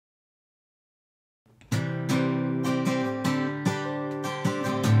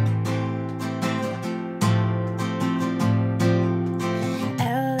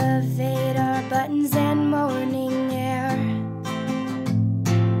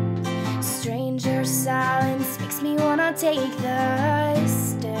silence makes me wanna take the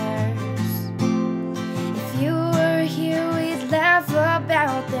stairs. If you were here, we'd laugh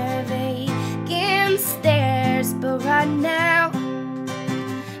about their vacant stares. But right now,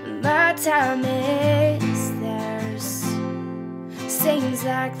 my time is theirs. Seems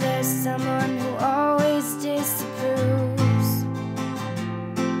like there's someone who always disapproves.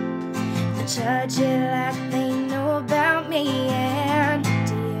 They judge it like they know about me and you.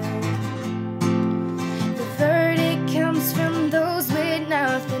 The verdict comes from those with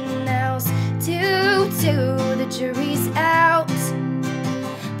nothing else to do. The jury's out,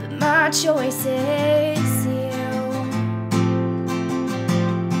 but my choice is you.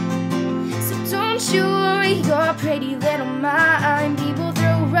 So don't you worry your pretty little mind. People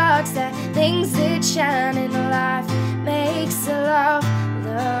throw rocks at things that shine, and life makes love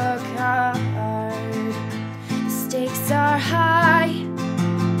look hard. The stakes are high,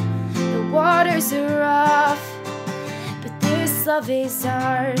 the waters are rough, but this love is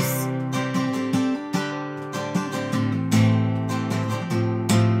ours.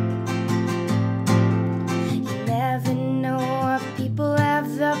 You never know what people have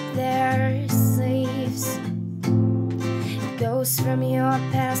up their sleeves. Ghosts from your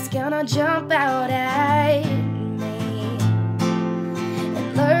past gonna jump out at me, and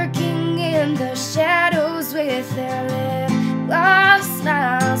lurking in the shadows with their lip gloss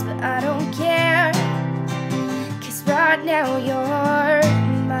smiles. But I don't care, 'cause right now you're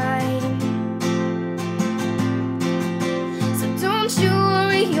mine. So don't you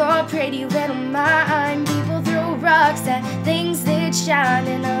worry your pretty little mind. People throw rocks at things that shine,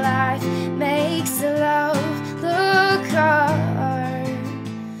 and life makes love look hard.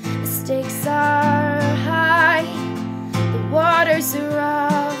 The stakes are high, the waters are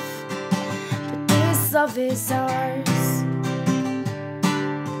rough, but this love is ours.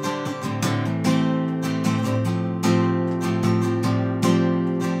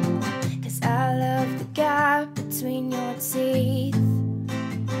 Cause I love the gap between your teeth,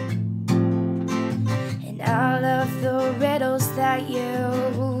 and I love the riddles that you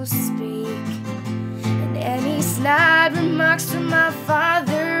speak, and any snide remarks from my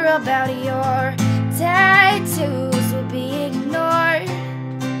father about your tattoos will be ignored,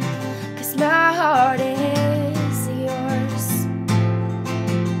 'cause my heart is yours.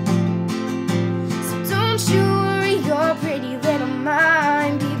 So don't you worry your pretty little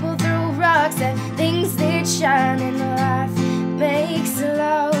mind. People throw rocks at things that shine, and life makes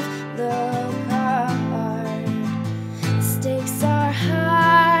love look hard. The stakes are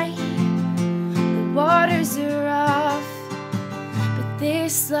high, the waters are rough, but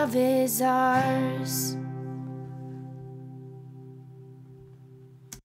this love is ours.